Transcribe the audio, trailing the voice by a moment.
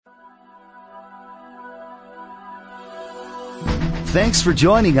Thanks for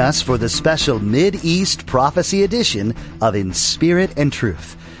joining us for the special Mid-East Prophecy edition of In Spirit and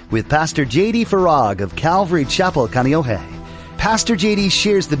Truth with Pastor J.D. Farag of Calvary Chapel, Kaneohe. Pastor J.D.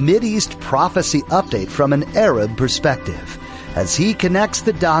 shares the Mid-East Prophecy update from an Arab perspective as he connects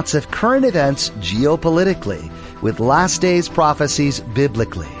the dots of current events geopolitically with last days prophecies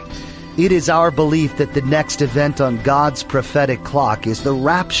biblically. It is our belief that the next event on God's prophetic clock is the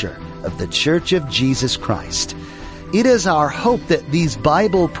rapture of the Church of Jesus Christ. It is our hope that these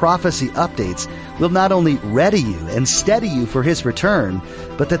Bible prophecy updates will not only ready you and steady you for His return,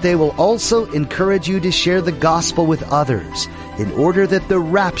 but that they will also encourage you to share the gospel with others in order that the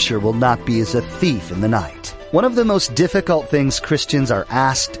rapture will not be as a thief in the night. One of the most difficult things Christians are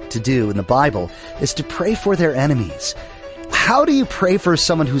asked to do in the Bible is to pray for their enemies. How do you pray for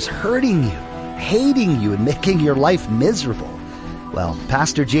someone who's hurting you, hating you, and making your life miserable? Well,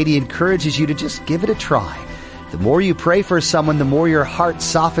 Pastor J.D. encourages you to just give it a try. The more you pray for someone, the more your heart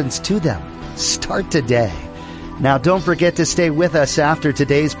softens to them. Start today. Now, don't forget to stay with us after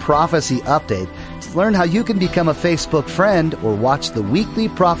today's prophecy update to learn how you can become a Facebook friend or watch the weekly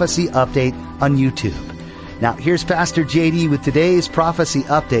prophecy update on YouTube. Now, here's Pastor J.D. with today's prophecy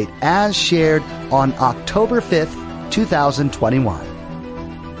update as shared on October 5th,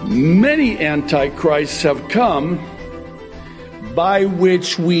 2021. Many antichrists have come, by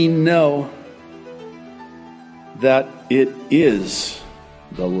which we know that it is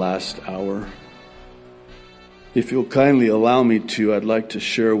the last hour. If you'll kindly allow me to, I'd like to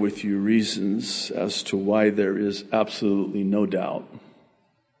share with you reasons as to why there is absolutely no doubt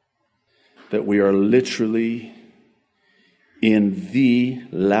that we are literally in the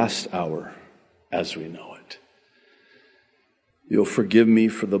last hour as we know it. You'll forgive me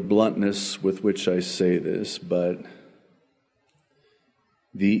for the bluntness with which I say this, but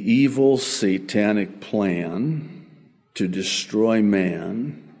the evil satanic plan to destroy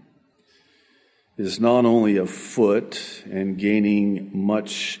man is not only afoot and gaining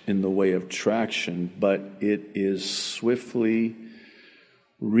much in the way of traction, but it is swiftly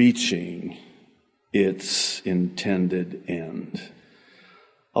reaching its intended end.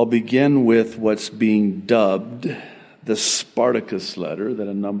 I'll begin with what's being dubbed the Spartacus letter that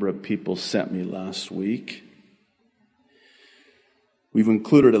a number of people sent me last week. We've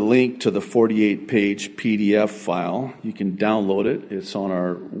included a link to the 48-page PDF file. You can download it. It's on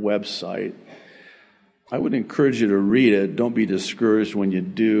our website. I would encourage you to read it. Don't be discouraged when you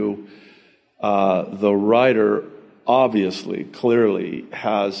do. The writer obviously, clearly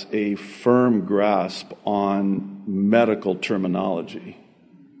has a firm grasp on medical terminology.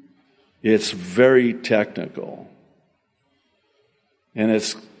 It's very technical. And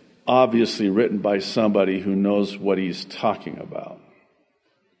it's obviously written by somebody who knows what he's talking about.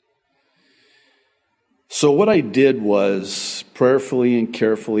 So what I did was prayerfully and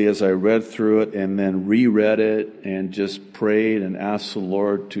carefully as I read through it and then reread it and just prayed and asked the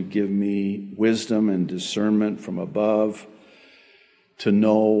Lord to give me wisdom and discernment from above to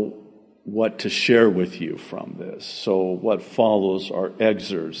know what to share with you from this. So what follows are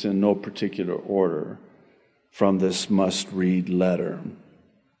excerpts in no particular order from this must-read letter.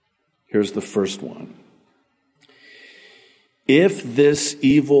 Here's the first one. If this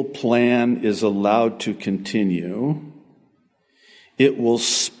evil plan is allowed to continue, it will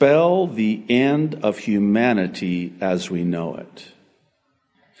spell the end of humanity as we know it.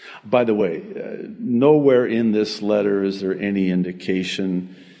 By the way, nowhere in this letter is there any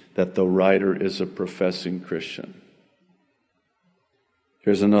indication that the writer is a professing Christian.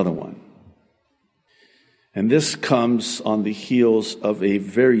 Here's another one. And this comes on the heels of a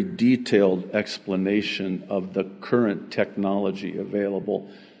very detailed explanation of the current technology available,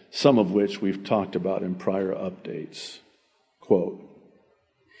 some of which we've talked about in prior updates. Quote,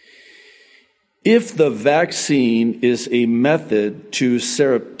 if the vaccine is a method to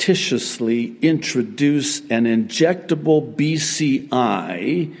surreptitiously introduce an injectable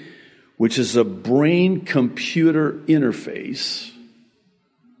BCI, which is a brain-computer interface,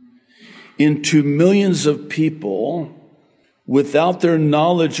 into millions of people without their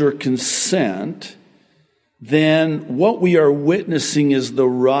knowledge or consent, then what we are witnessing is the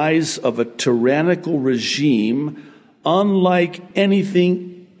rise of a tyrannical regime unlike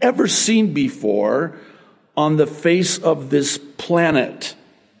anything ever seen before on the face of this planet.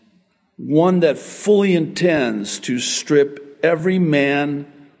 One that fully intends to strip every man,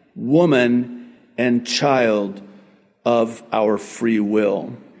 woman, and child of our free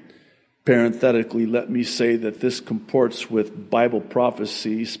will. Parenthetically, let me say that this comports with Bible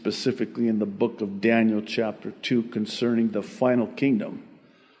prophecy, specifically in the book of Daniel chapter 2, concerning the final kingdom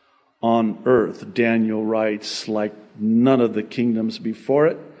on earth, Daniel writes, like none of the kingdoms before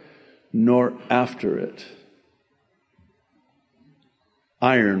it, nor after it.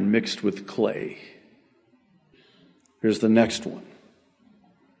 Iron mixed with clay. Here's the next one.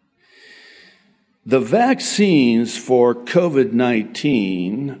 The vaccines for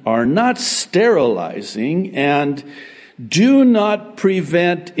COVID-19 are not sterilizing and do not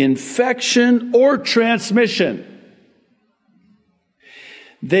prevent infection or transmission.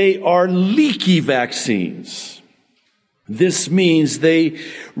 They are leaky vaccines. This means they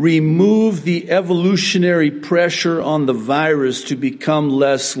remove the evolutionary pressure on the virus to become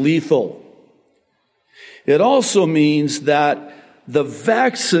less lethal. It also means that the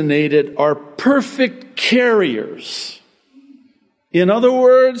vaccinated are perfect carriers. In other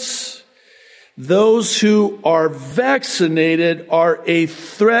words, those who are vaccinated are a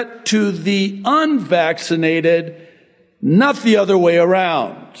threat to the unvaccinated, not the other way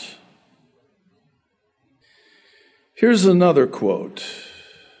around. Here's another quote,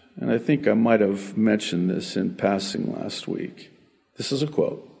 and I think I might have mentioned this in passing last week. This is a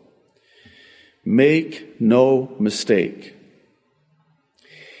quote. Make no mistake.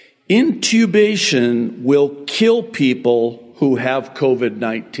 Intubation will kill people who have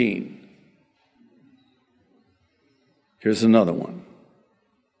COVID-19. Here's another one.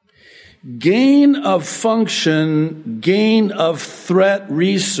 Gain of function, gain of threat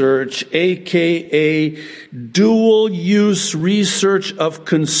research, aka dual use research of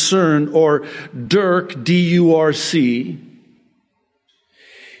concern, or DURC, D-U-R-C,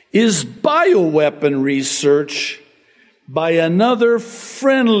 is bioweapon research by another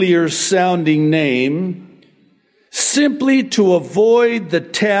friendlier sounding name, simply to avoid the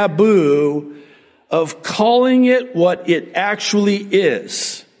taboo of calling it what it actually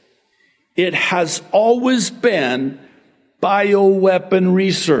is. It has always been bioweapon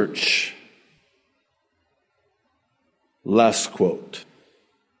research. Last quote.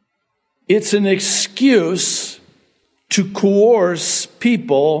 It's an excuse to coerce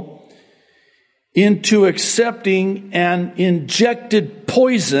people into accepting an injected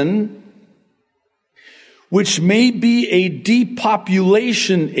poison, which may be a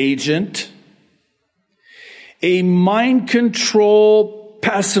depopulation agent, a mind control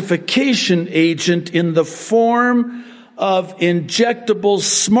pacification agent in the form of injectable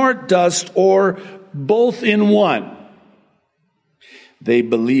smart dust, or both in one. They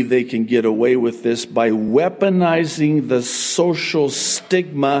believe they can get away with this by weaponizing the social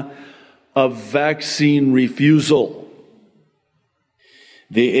stigma of vaccine refusal.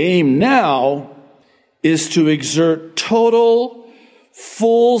 The aim now is to exert total,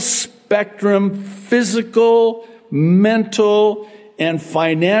 full spectrum physical, mental, and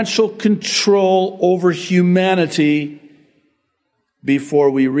financial control over humanity before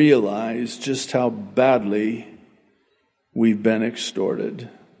we realize just how badly we've been extorted.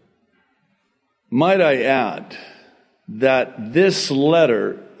 Might I add that this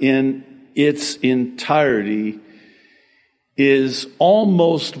letter in its entirety is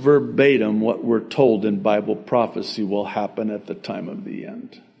almost verbatim what we're told in Bible prophecy will happen at the time of the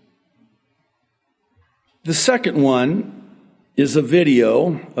end. The second one is a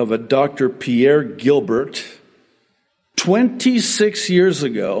video of a Dr. Pierre Gilbert 26 years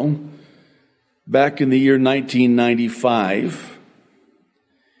ago, back in the year 1995.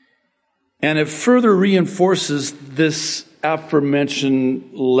 And it further reinforces this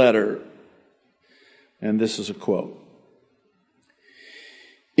aforementioned letter. And this is a quote.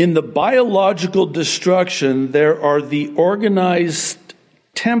 In the biological destruction, there are the organized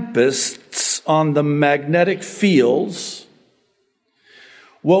tempests on the magnetic fields.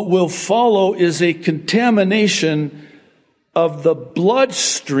 What will follow is a contamination of the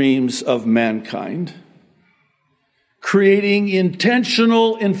bloodstreams of mankind, creating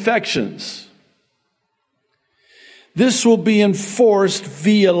intentional infections. This will be enforced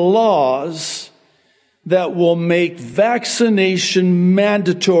via laws that will make vaccination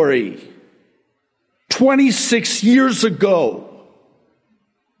mandatory. 26 years ago.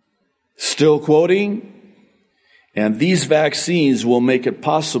 Still quoting. And these vaccines will make it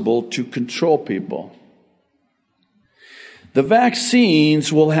possible to control people. The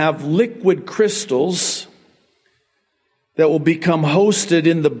vaccines will have liquid crystals that will become hosted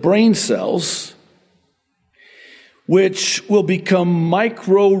in the brain cells, which will become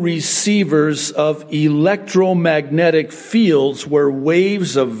micro receivers of electromagnetic fields where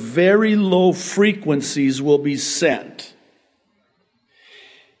waves of very low frequencies will be sent.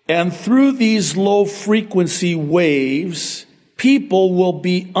 And through these low frequency waves, people will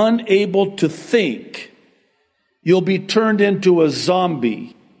be unable to think. You'll be turned into a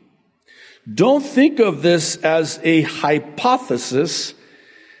zombie. Don't think of this as a hypothesis.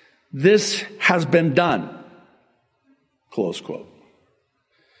 This has been done. Close quote.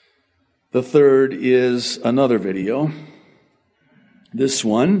 The third is another video. This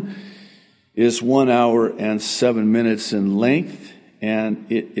one is 1 hour and 7 minutes in length, and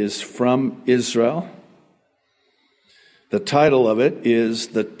it is from Israel. The title of it is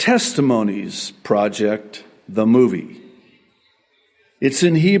The Testimonies Project, the movie. It's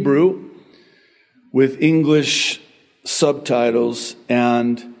in Hebrew with English subtitles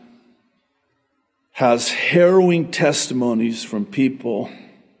and has harrowing testimonies from people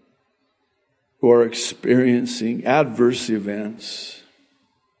who are experiencing adverse events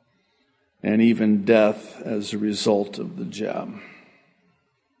and even death as a result of the jab.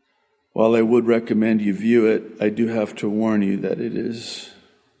 While I would recommend you view it, I do have to warn you that it is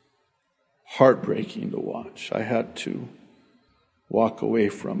heartbreaking to watch. I had to walk away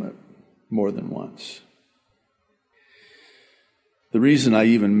from it more than once. The reason I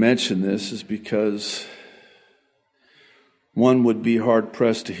even mention this is because one would be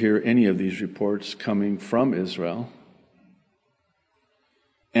hard-pressed to hear any of these reports coming from Israel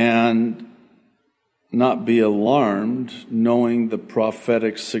and not be alarmed knowing the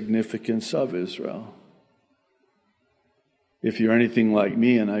prophetic significance of Israel. If you're anything like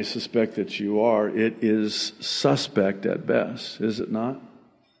me, and I suspect that you are, it is suspect at best, is it not?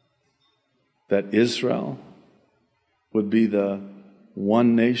 That Israel would be the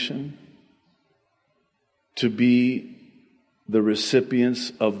one nation to be the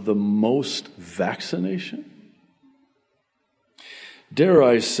recipients of the most vaccination? Dare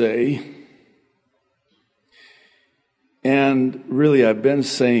I say, and really I've been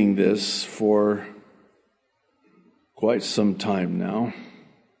saying this for quite some time now,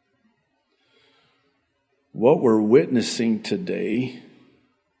 what we're witnessing today,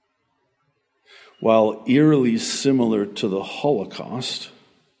 while eerily similar to the Holocaust,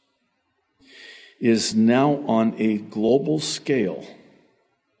 is now on a global scale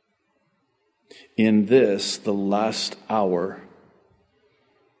in this, the last hour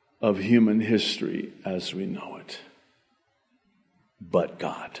of human history as we know it. But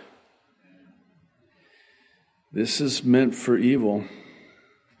God. This is meant for evil.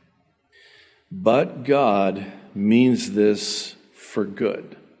 But God means this for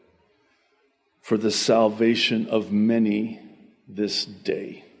good, for the salvation of many this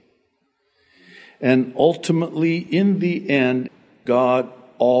day. And ultimately, in the end, God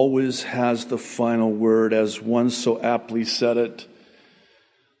always has the final word. As one so aptly said it,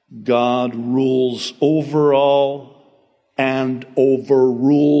 God rules over all and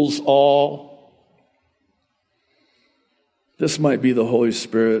overrules all. This might be the Holy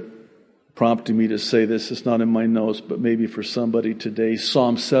Spirit prompting me to say this. It's not in my notes, but maybe for somebody today.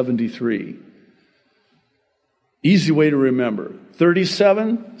 Psalm 73. Easy way to remember.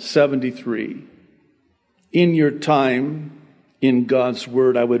 37, 73. In your time in God's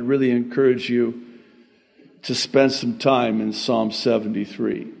Word, I would really encourage you to spend some time in Psalm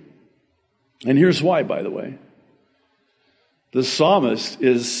 73. And here's why, by the way. The psalmist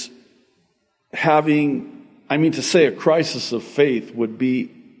is having, to say a crisis of faith would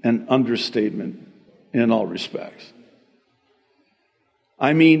be an understatement in all respects.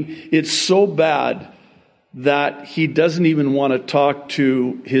 It's so bad that he doesn't even want to talk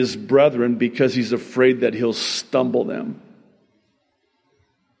to his brethren because he's afraid that he'll stumble them.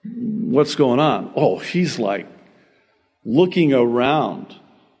 What's going on? Oh, he's like looking around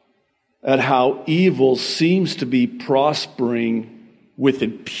at how evil seems to be prospering with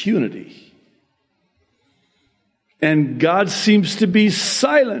impunity. And God seems to be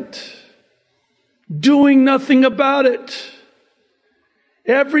silent, doing nothing about it.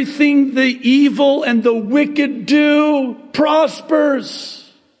 Everything the evil and the wicked do prospers.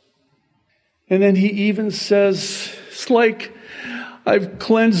 And then he even says, it's like, I've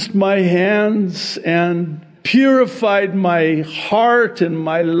cleansed my hands and purified my heart and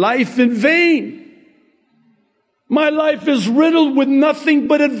my life in vain. My life is riddled with nothing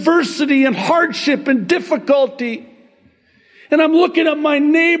but adversity and hardship and difficulty. And I'm looking at my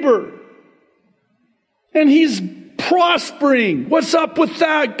neighbor and he's prospering. What's up with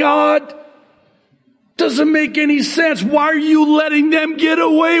that, God? Doesn't make any sense. Why are you letting them get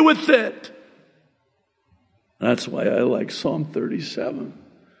away with it? That's why I like Psalm 37.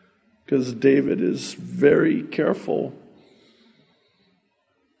 Because David is very careful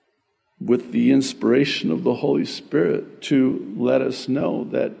with the inspiration of the Holy Spirit to let us know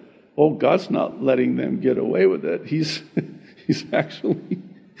that, God's not letting them get away with it. He's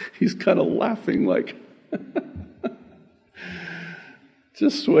kind of laughing like,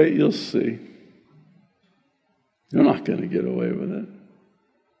 Just wait, you'll see. You're not going to get away with it.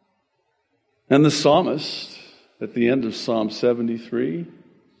 And the psalmist, at the end of Psalm 73,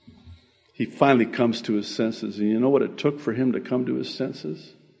 he finally comes to his senses. And you know what it took for him to come to his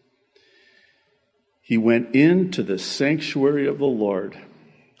senses? He went into the sanctuary of the Lord.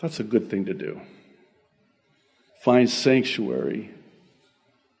 That's a good thing to do. Find sanctuary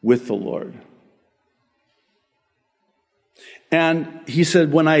with the Lord. And he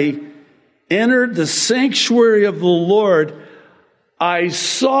said, when I entered the sanctuary of the Lord, I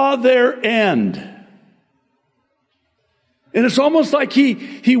saw their end. And it's almost like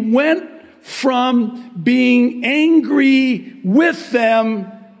he went from being angry with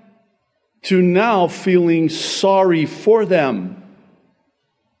them to now feeling sorry for them.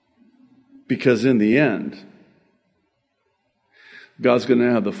 Because in the end, God's going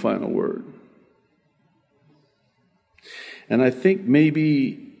to have the final word. And I think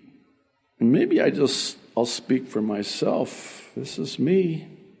maybe I'll speak for myself. This is me.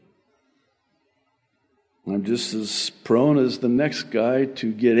 I'm just as prone as the next guy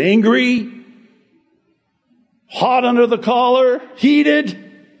to get angry, hot under the collar, heated,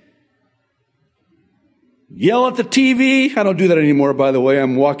 yell at the TV. I don't do that anymore, by the way.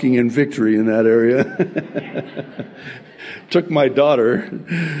 I'm walking in victory in that area. Took my daughter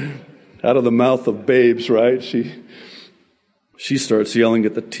out of the mouth of babes, right? She starts yelling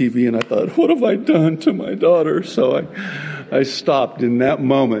at the TV, and I thought, what have I done to my daughter? So I stopped in that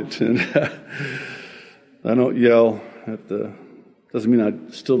moment, and I don't yell at doesn't mean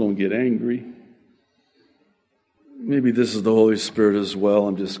I still don't get angry. Maybe this is the Holy Spirit as well.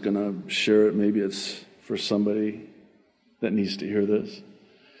 I'm just going to share it. Maybe it's for somebody that needs to hear this.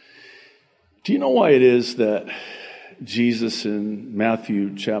 Do you know why it is that Jesus in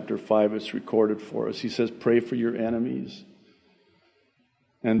Matthew chapter 5, it's recorded for us. He says, pray for your enemies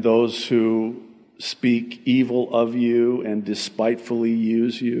and those who speak evil of you and despitefully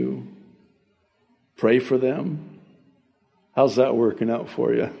use you. Pray for them. How's that working out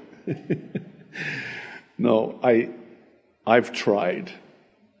for you? No, I've tried.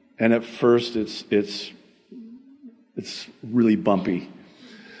 And at first it's really bumpy.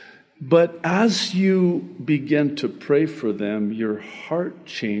 But as you begin to pray for them, your heart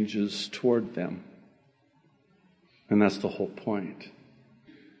changes toward them. And that's the whole point.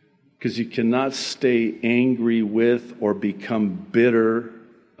 Because you cannot stay angry with or become bitter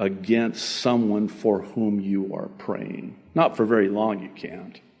against someone for whom you are praying. Not for very long, you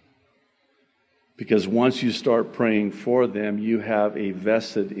can't. Because once you start praying for them, you have a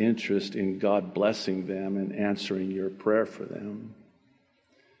vested interest in God blessing them and answering your prayer for them.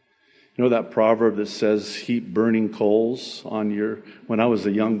 You know that proverb that says, heap burning coals on your... When I was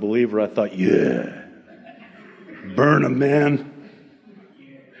a young believer, I thought, yeah, burn them, man.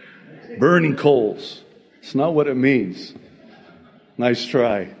 Burning coals. It's not what it means. Nice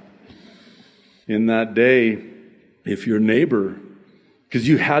try. In that day, if your neighbor... Because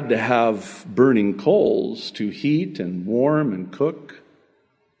you had to have burning coals to heat and warm and cook.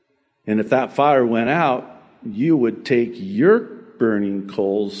 And if that fire went out, you would take your burning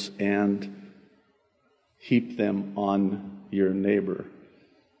coals and heap them on your neighbor.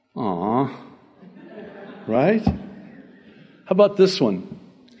 Aww. Right? How about this one?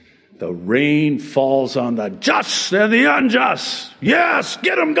 The rain falls on the just and the unjust. Yes,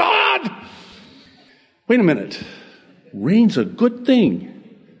 get them, God! Wait a minute. Rain's a good thing.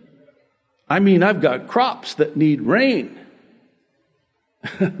 I mean, I've got crops that need rain.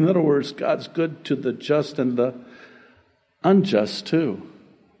 In other words, God's good to the just and the unjust too.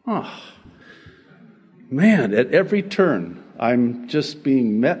 Oh, man, at every turn, I'm just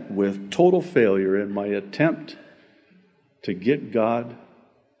being met with total failure in my attempt to get God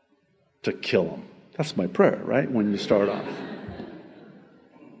to kill him. That's my prayer, right? When you start off.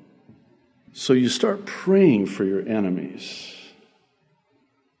 So you start praying for your enemies,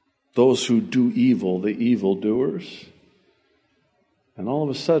 those who do evil, the evildoers. And all of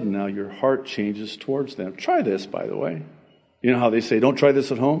a sudden now your heart changes towards them. Try this, by the way. You know how they say, don't try this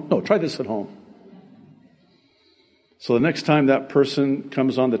at home? No, try this at home. So the next time that person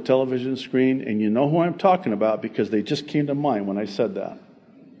comes on the television screen, and you know who I'm talking about because they just came to mind when I said that.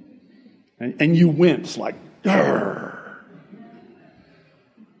 And you wince like, Arr!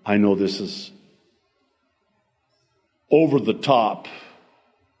 I know this is over the top,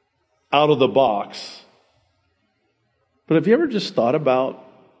 out of the box. But have you ever just thought about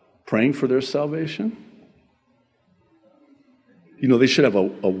praying for their salvation? You know, they should have a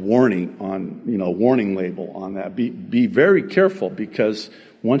warning on, a warning label on that. Be very careful, because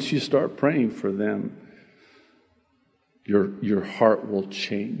once you start praying for them, your heart will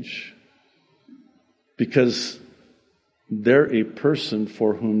change. Because they're a person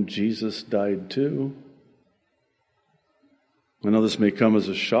for whom Jesus died too. I know this may come as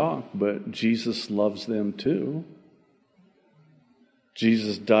a shock, but Jesus loves them too.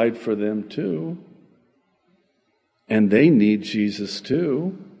 Jesus died for them too. And they need Jesus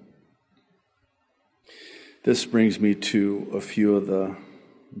too. This brings me to a few of the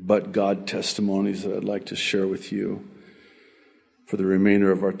but God testimonies that I'd like to share with you for the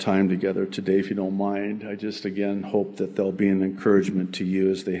remainder of our time together today, if you don't mind. I just again hope that they'll be an encouragement to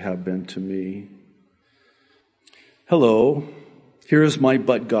you as they have been to me. Hello, here's my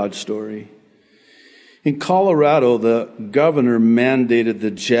but God story. In Colorado, the governor mandated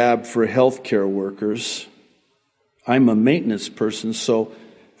the jab for healthcare workers. I'm a maintenance person, so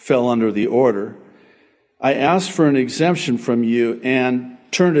fell under the order. I asked for an exemption from you and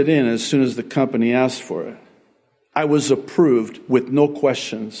turned it in as soon as the company asked for it. I was approved with no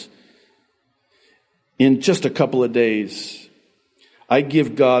questions in just a couple of days. I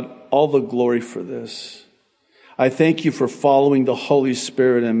give God all the glory for this. I thank you for following the Holy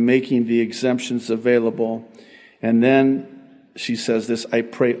Spirit and making the exemptions available. And then she says this, I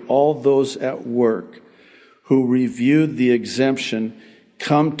pray all those at work who reviewed the exemption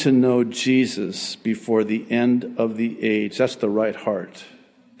come to know Jesus before the end of the age. That's the right heart.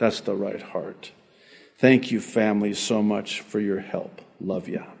 That's the right heart. Thank you, family, so much for your help. Love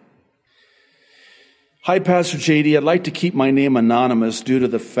ya. Hi, Pastor JD. I'd like to keep my name anonymous due to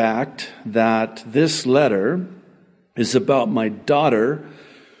the fact that this letter is about my daughter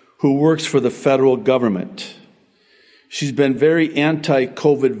who works for the federal government. She's been very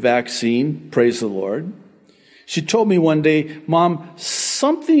anti-COVID vaccine, praise the Lord. She told me one day, Mom,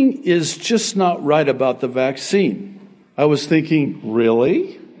 something is just not right about the vaccine. I was thinking,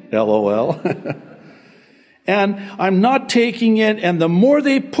 really? LOL. And I'm not taking it, and the more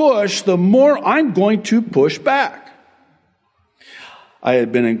they push, the more I'm going to push back. I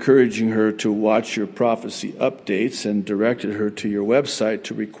had been encouraging her to watch your prophecy updates and directed her to your website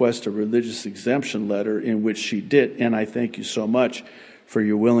to request a religious exemption letter, in which she did. And I thank you so much for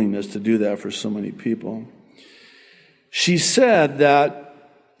your willingness to do that for so many people. She said that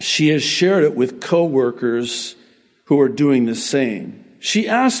she has shared it with coworkers who are doing the same. She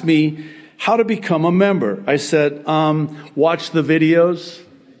asked me how to become a member. I said, watch the videos.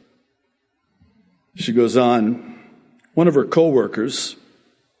 She goes on. One of her coworkers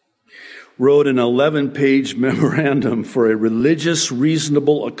wrote an 11-page memorandum for a religious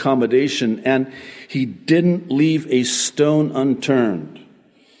reasonable accommodation, and he didn't leave a stone unturned.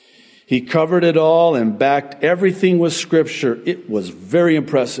 He covered it all and backed everything with Scripture. It was very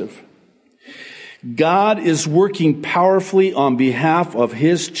impressive. God is working powerfully on behalf of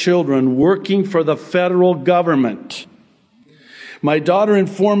His children, working for the federal government. My daughter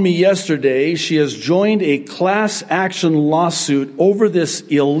informed me yesterday she has joined a class action lawsuit over this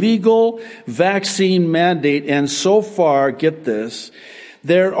illegal vaccine mandate. And so far, get this,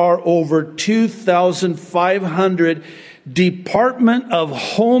 there are over 2,500 Department of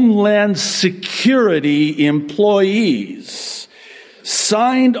Homeland Security employees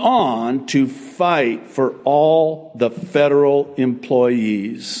signed on to fight for all the federal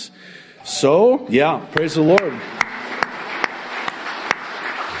employees. So, yeah, praise the Lord.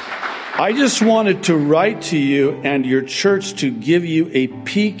 I just wanted to write to you and your church to give you a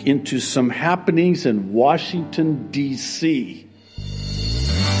peek into some happenings in Washington, D.C.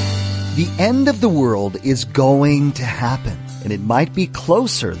 The end of the world is going to happen, and it might be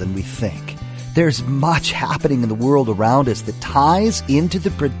closer than we think. There's much happening in the world around us that ties into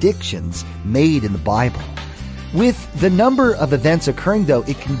the predictions made in the Bible. With the number of events occurring, though,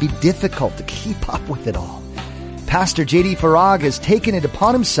 it can be difficult to keep up with it all. Pastor J.D. Farag has taken it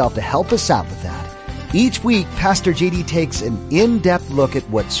upon himself to help us out with that. Each week, Pastor J.D. takes an in-depth look at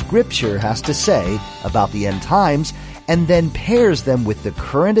what Scripture has to say about the end times and then pairs them with the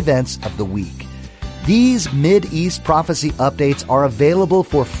current events of the week. These Mideast prophecy updates are available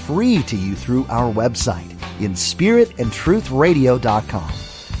for free to you through our website, inspiritandtruthradio.com.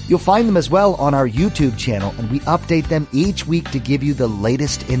 You'll find them as well on our YouTube channel, and we update them each week to give you the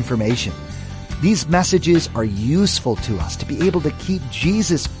latest information. These messages are useful to us to be able to keep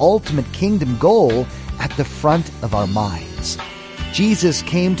Jesus' ultimate kingdom goal at the front of our minds. Jesus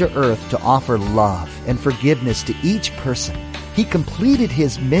came to earth to offer love and forgiveness to each person. He completed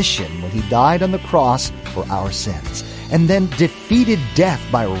His mission when He died on the cross for our sins and then defeated death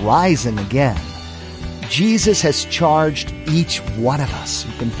by rising again. Jesus has charged each one of us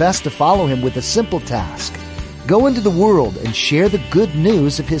who confess to follow Him with a simple task. Go into the world and share the good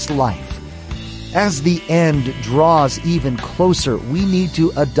news of His life. As the end draws even closer, we need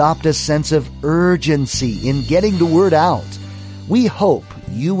to adopt a sense of urgency in getting the word out. We hope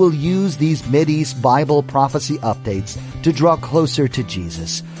you will use these Mideast Bible prophecy updates to draw closer to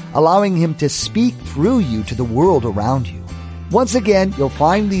Jesus, allowing Him to speak through you to the world around you. Once again, you'll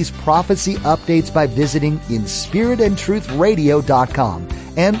find these prophecy updates by visiting inspiritandtruthradio.com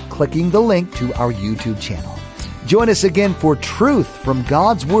and clicking the link to our YouTube channel. Join us again for truth from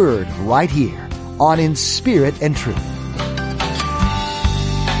God's Word right here on In Spirit and Truth.